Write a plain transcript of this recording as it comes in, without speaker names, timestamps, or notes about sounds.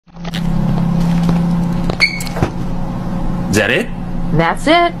Is that it? That's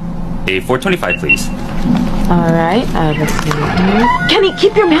it. A 425, please. All right. Let's see here. Kenny,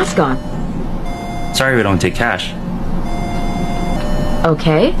 keep your mask on. Sorry, we don't take cash.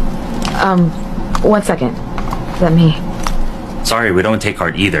 Okay. 1 second. Let me... Sorry, we don't take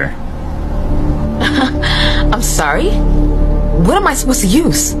card either. I'm sorry? What am I supposed to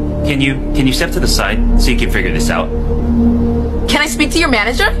use? Can you step to the side so you can figure this out? Can I speak to your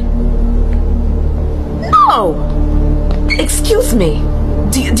manager? No! Excuse me.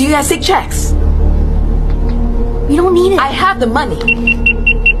 Do you guys take checks? We don't need it. I have the money.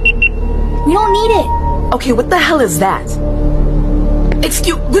 We don't need it. Okay, what the hell is that?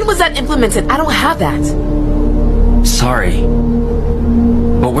 When was that implemented? I don't have that. Sorry.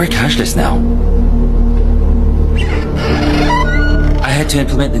 But we're cashless now. I had to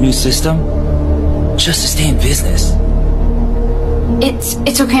implement the new system just to stay in business.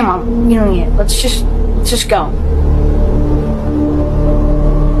 It's okay, Mom. We don't need it. Let's just go.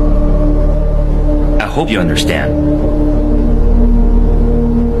 I hope you understand.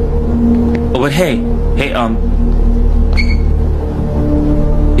 Oh, but hey,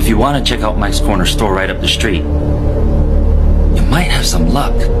 if you want to check out Mike's Corner store right up the street, you might have some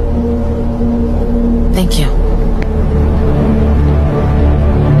luck. Thank you.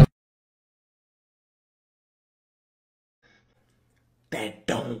 That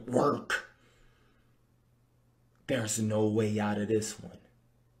don't work. There's no way out of this one.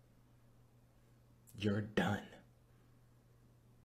 You're done.